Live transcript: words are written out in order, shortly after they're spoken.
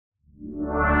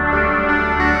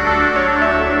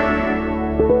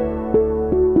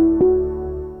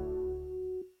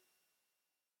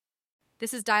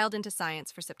This is Dialed into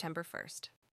Science for September 1st.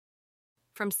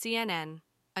 From CNN,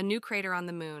 a new crater on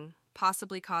the moon,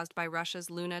 possibly caused by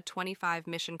Russia's Luna 25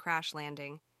 mission crash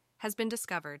landing, has been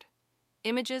discovered.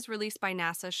 Images released by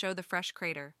NASA show the fresh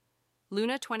crater.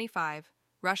 Luna 25,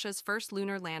 Russia's first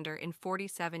lunar lander in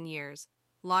 47 years,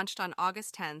 launched on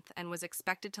August 10th and was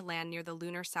expected to land near the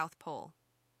lunar South Pole.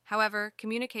 However,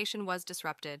 communication was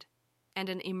disrupted, and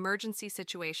an emergency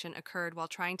situation occurred while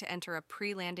trying to enter a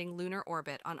pre-landing lunar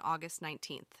orbit on August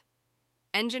 19th.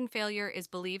 Engine failure is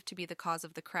believed to be the cause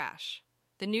of the crash.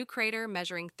 The new crater,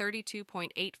 measuring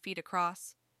 32.8 feet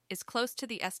across, is close to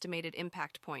the estimated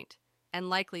impact point, and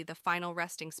likely the final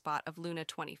resting spot of Luna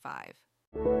 25.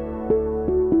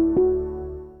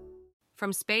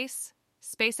 From space,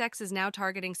 SpaceX is now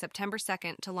targeting September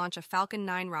 2nd to launch a Falcon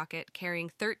 9 rocket carrying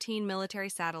 13 military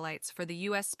satellites for the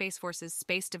U.S. Space Force's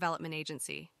Space Development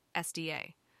Agency,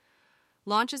 SDA.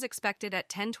 Launch is expected at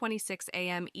 10:26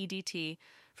 a.m. EDT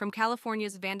from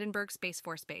California's Vandenberg Space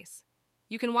Force Base.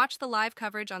 You can watch the live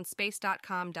coverage on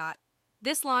space.com.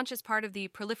 This launch is part of the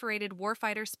Proliferated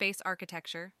Warfighter Space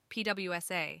Architecture,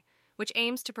 PWSA, which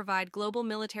aims to provide global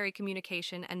military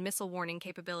communication and missile warning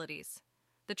capabilities.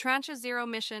 The Tranche 0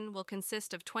 mission will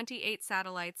consist of 28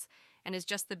 satellites and is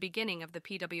just the beginning of the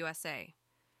PWSA.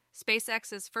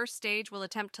 SpaceX's first stage will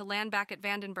attempt to land back at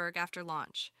Vandenberg after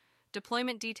launch.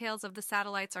 Deployment details of the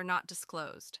satellites are not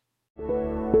disclosed.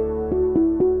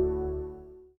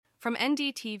 From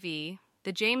NDTV,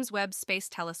 the James Webb Space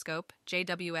Telescope,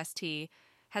 JWST,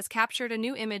 has captured a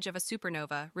new image of a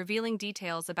supernova, revealing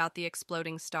details about the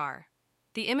exploding star.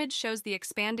 The image shows the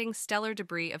expanding stellar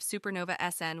debris of supernova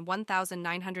SN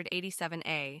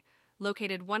 1987A,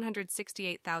 located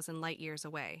 168,000 light-years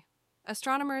away.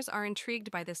 Astronomers are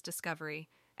intrigued by this discovery,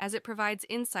 as it provides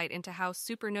insight into how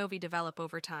supernovae develop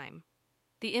over time.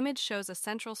 The image shows a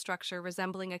central structure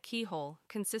resembling a keyhole,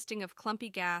 consisting of clumpy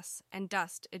gas and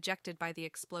dust ejected by the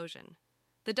explosion.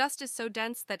 The dust is so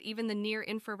dense that even the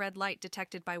near-infrared light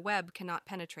detected by Webb cannot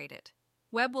penetrate it.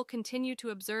 Webb will continue to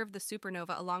observe the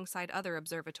supernova alongside other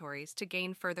observatories to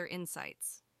gain further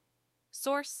insights.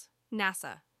 Source: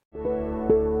 NASA.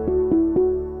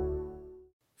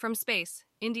 From space,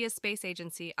 India's space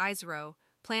agency, ISRO,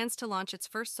 plans to launch its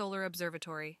first solar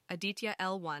observatory, Aditya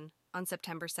L1, on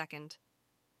September 2nd.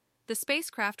 The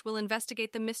spacecraft will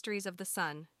investigate the mysteries of the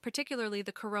sun, particularly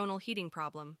the coronal heating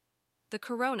problem. The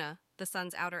corona, the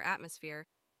sun's outer atmosphere,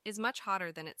 is much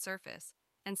hotter than its surface,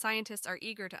 and scientists are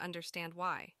eager to understand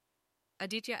why.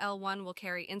 Aditya L1 will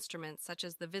carry instruments such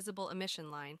as the Visible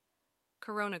Emission Line,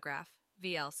 Coronagraph,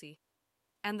 VLC,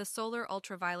 and the Solar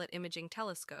Ultraviolet Imaging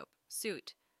Telescope,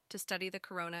 SUT, to study the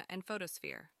corona and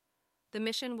photosphere. The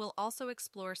mission will also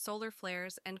explore solar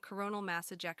flares and coronal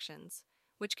mass ejections,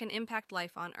 which can impact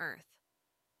life on Earth.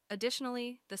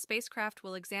 Additionally, the spacecraft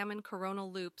will examine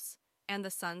coronal loops and the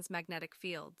sun's magnetic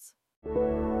fields.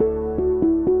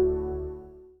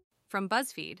 From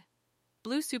BuzzFeed,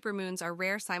 blue supermoons are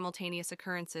rare simultaneous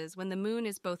occurrences when the moon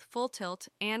is both full tilt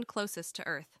and closest to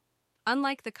Earth.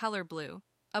 Unlike the color blue,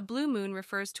 a blue moon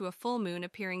refers to a full moon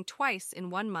appearing twice in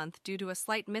 1 month due to a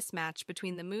slight mismatch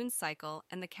between the moon's cycle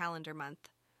and the calendar month.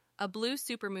 A blue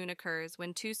supermoon occurs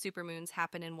when 2 supermoons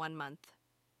happen in 1 month.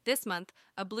 This month,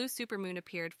 a blue supermoon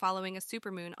appeared following a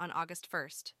supermoon on August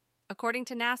 1st. According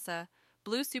to NASA,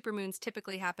 blue supermoons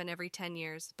typically happen every 10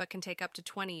 years, but can take up to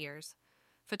 20 years.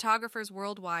 Photographers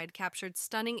worldwide captured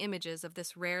stunning images of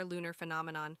this rare lunar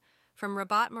phenomenon, from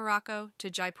Rabat, Morocco to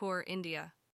Jaipur,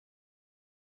 India.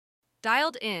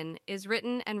 Dialed In is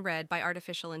written and read by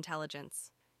artificial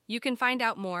intelligence. You can find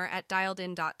out more at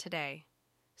dialedin.today.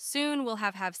 Soon we'll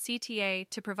have CTA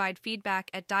to provide feedback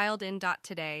at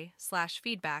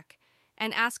dialedin.today/feedback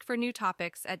and ask for new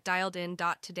topics at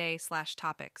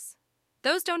dialedin.today/topics.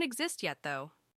 Those don't exist yet, though.